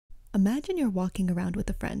Imagine you're walking around with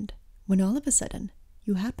a friend, when all of a sudden,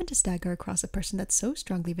 you happen to stagger across a person that so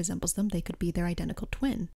strongly resembles them they could be their identical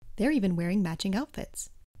twin. They're even wearing matching outfits.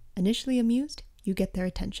 Initially amused, you get their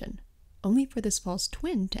attention, only for this false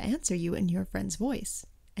twin to answer you in your friend's voice,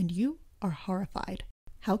 and you are horrified.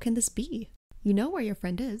 How can this be? You know where your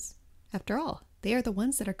friend is. After all, they are the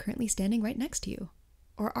ones that are currently standing right next to you.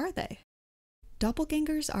 Or are they?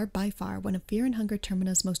 Doppelgangers are by far one of Fear and Hunger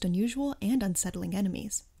Termina's most unusual and unsettling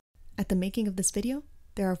enemies. At the making of this video,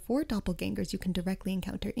 there are 4 doppelgangers you can directly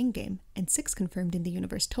encounter in-game, and 6 confirmed in the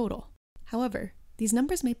universe total. However, these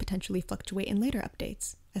numbers may potentially fluctuate in later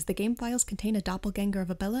updates, as the game files contain a doppelganger of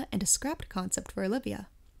Abella and a scrapped concept for Olivia,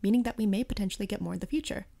 meaning that we may potentially get more in the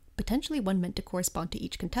future, potentially one meant to correspond to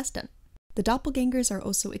each contestant. The doppelgangers are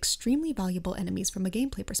also extremely valuable enemies from a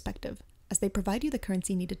gameplay perspective, as they provide you the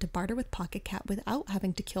currency needed to barter with Pocket Cat without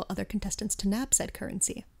having to kill other contestants to nab said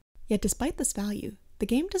currency. Yet despite this value, the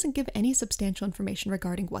game doesn't give any substantial information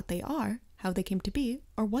regarding what they are, how they came to be,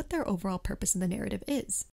 or what their overall purpose in the narrative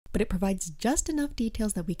is, but it provides just enough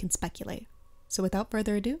details that we can speculate. So without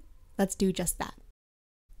further ado, let's do just that.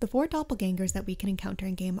 The 4 doppelgangers that we can encounter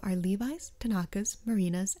in-game are Levi's, Tanaka's,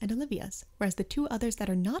 Marina's, and Olivia's, whereas the 2 others that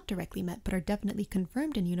are not directly met but are definitely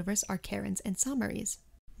confirmed in universe are Karen's and Samari's.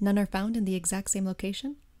 None are found in the exact same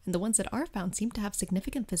location, and the ones that are found seem to have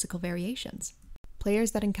significant physical variations.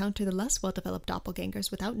 Players that encounter the less well-developed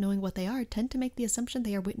doppelgangers without knowing what they are tend to make the assumption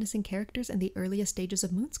they are witnessing characters in the earliest stages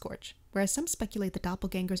of Moonscorch, whereas some speculate the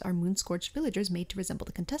doppelgangers are Moonscorch villagers made to resemble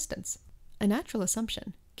the contestants. A natural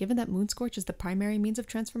assumption, given that Moonscorch is the primary means of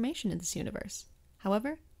transformation in this universe.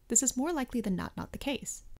 However, this is more likely than not the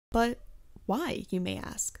case. But why, you may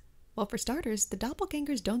ask? Well, for starters, the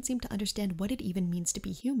doppelgangers don't seem to understand what it even means to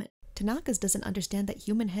be human. Tanaka's doesn't understand that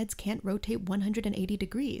human heads can't rotate 180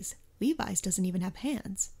 degrees. Levi's doesn't even have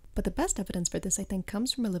hands. But the best evidence for this, I think,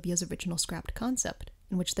 comes from Olivia's original scrapped concept,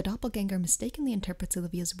 in which the doppelganger mistakenly interprets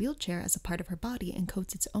Olivia's wheelchair as a part of her body and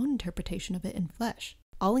codes its own interpretation of it in flesh.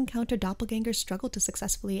 All encountered doppelgangers struggle to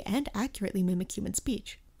successfully and accurately mimic human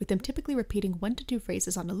speech, with them typically repeating 1 to 2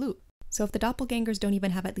 phrases on a loop. So if the doppelgangers don't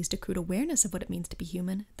even have at least a crude awareness of what it means to be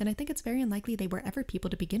human, then I think it's very unlikely they were ever people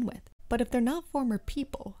to begin with. But if they're not former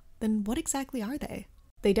people, then what exactly are they?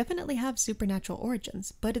 They definitely have supernatural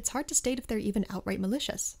origins, but it's hard to state if they're even outright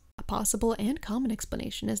malicious. A possible and common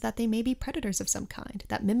explanation is that they may be predators of some kind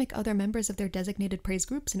that mimic other members of their designated prey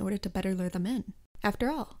groups in order to better lure them in.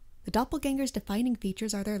 After all, the doppelgangers' defining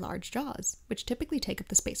features are their large jaws, which typically take up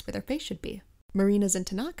the space where their face should be. Marina's and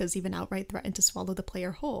Tanaka's even outright threaten to swallow the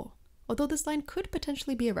player whole, although this line could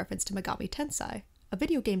potentially be a reference to Megami Tensei, a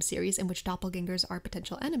video game series in which doppelgangers are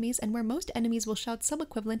potential enemies and where most enemies will shout some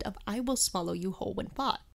equivalent of "I will swallow you whole" when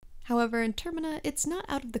fought. However, in Termina, it's not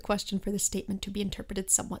out of the question for this statement to be interpreted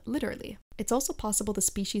somewhat literally. It's also possible the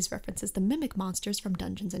species references the mimic monsters from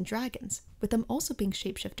Dungeons & Dragons, with them also being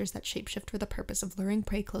shapeshifters that shapeshift for the purpose of luring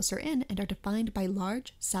prey closer in and are defined by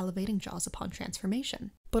large, salivating jaws upon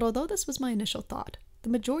transformation. But although this was my initial thought, the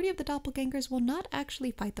majority of the doppelgangers will not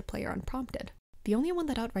actually fight the player unprompted. The only one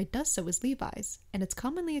that outright does so is Levi's, and it's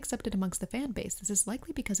commonly accepted amongst the fanbase this is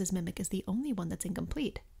likely because his mimic is the only one that's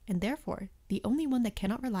incomplete, and therefore, the only one that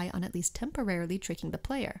cannot rely on at least temporarily tricking the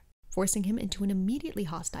player, forcing him into an immediately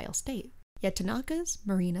hostile state. Yet Tanaka's,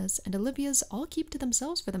 Marina's, and Olivia's all keep to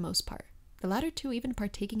themselves for the most part, the latter 2 even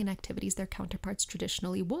partaking in activities their counterparts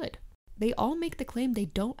traditionally would. They all make the claim they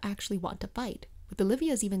don't actually want to fight, with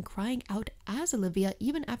Olivia's even crying out as Olivia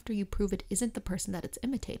even after you prove it isn't the person that it's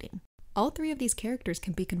imitating. All 3 of these characters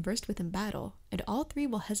can be conversed with in battle, and all 3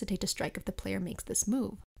 will hesitate to strike if the player makes this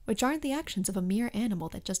move, which aren't the actions of a mere animal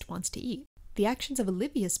that just wants to eat. The actions of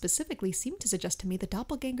Olivia specifically seem to suggest to me the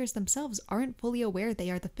doppelgangers themselves aren't fully aware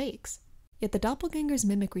they are the fakes. Yet the doppelgangers'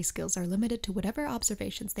 mimicry skills are limited to whatever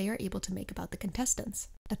observations they are able to make about the contestants.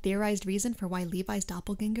 A theorized reason for why Levi's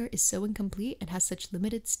doppelganger is so incomplete and has such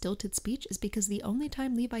limited, stilted speech is because the only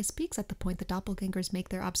time Levi speaks at the point the doppelgangers make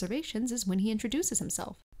their observations is when he introduces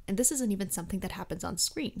himself. And this isn't even something that happens on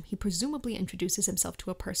screen. He presumably introduces himself to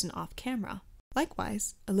a person off camera.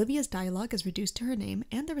 Likewise, Olivia's dialogue is reduced to her name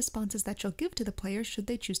and the responses that she'll give to the player should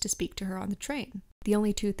they choose to speak to her on the train. The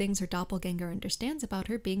only 2 things her doppelganger understands about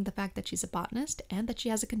her being the fact that she's a botanist and that she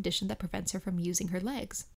has a condition that prevents her from using her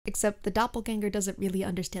legs. Except the doppelganger doesn't really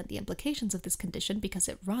understand the implications of this condition because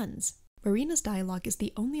it runs. Marina's dialogue is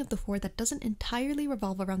the only of the 4 that doesn't entirely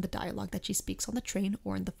revolve around the dialogue that she speaks on the train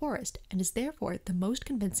or in the forest, and is therefore the most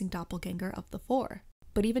convincing doppelganger of the 4.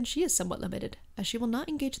 But even she is somewhat limited, as she will not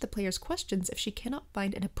engage the player's questions if she cannot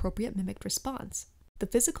find an appropriate mimicked response. The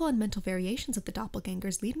physical and mental variations of the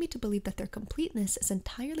doppelgangers lead me to believe that their completeness is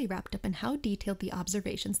entirely wrapped up in how detailed the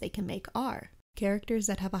observations they can make are. Characters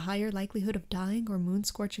that have a higher likelihood of dying or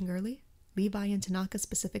moon-scorching early, Levi and Tanaka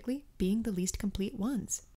specifically, being the least complete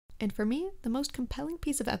ones. And for me, the most compelling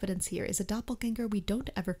piece of evidence here is a doppelganger we don't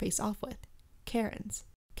ever face off with, Karen's.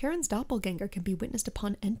 Karen's doppelganger can be witnessed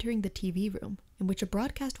upon entering the TV room, in which a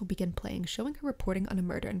broadcast will begin playing showing her reporting on a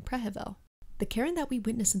murder in Preheville. The Karen that we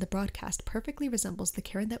witness in the broadcast perfectly resembles the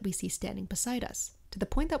Karen that we see standing beside us, to the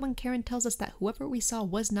point that when Karen tells us that whoever we saw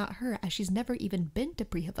was not her as she's never even been to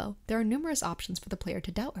Preheville, there are numerous options for the player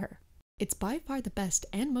to doubt her. It's by far the best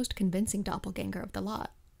and most convincing doppelganger of the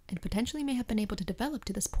lot, and potentially may have been able to develop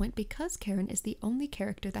to this point because Karen is the only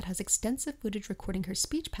character that has extensive footage recording her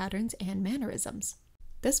speech patterns and mannerisms.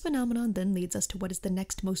 This phenomenon then leads us to what is the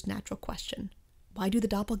next most natural question. Why do the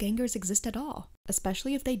doppelgangers exist at all?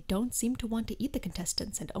 Especially if they don't seem to want to eat the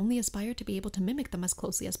contestants and only aspire to be able to mimic them as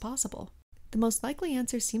closely as possible. The most likely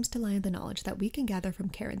answer seems to lie in the knowledge that we can gather from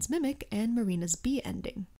Karen's mimic and Marina's B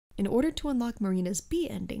ending. In order to unlock Marina's B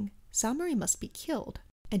ending, Saomori must be killed,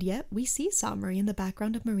 and yet we see Saomori in the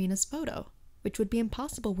background of Marina's photo, which would be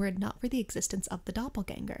impossible were it not for the existence of the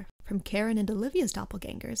doppelganger. From Karen and Olivia's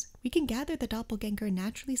doppelgangers, we can gather the doppelganger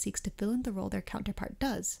naturally seeks to fill in the role their counterpart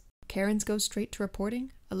does. Karen's goes straight to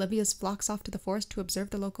reporting, Olivia's flocks off to the forest to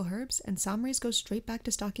observe the local herbs, and Saomori's goes straight back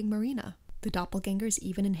to stalking Marina, the doppelgangers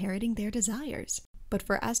even inheriting their desires. But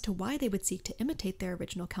for as to why they would seek to imitate their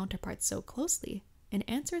original counterparts so closely, an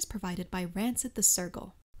answer is provided by Rancid the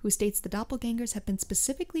Sergal, who states the doppelgangers have been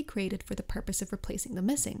specifically created for the purpose of replacing the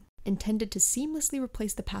missing, intended to seamlessly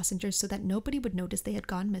replace the passengers so that nobody would notice they had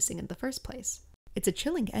gone missing in the first place. It's a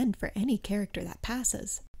chilling end for any character that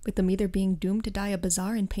passes, with them either being doomed to die a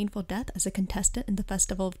bizarre and painful death as a contestant in the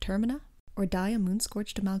Festival of Termina, or die a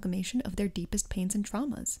moon-scorched amalgamation of their deepest pains and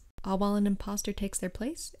traumas, all while an imposter takes their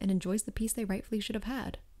place and enjoys the peace they rightfully should have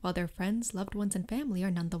had, while their friends, loved ones, and family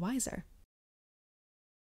are none the wiser.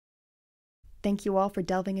 Thank you all for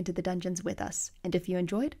delving into the dungeons with us, and if you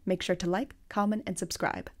enjoyed, make sure to like, comment, and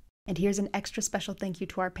subscribe. And here's an extra special thank you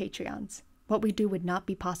to our Patreons. What we do would not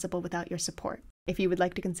be possible without your support. If you would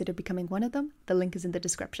like to consider becoming one of them, the link is in the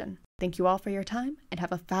description. Thank you all for your time, and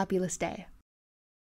have a fabulous day.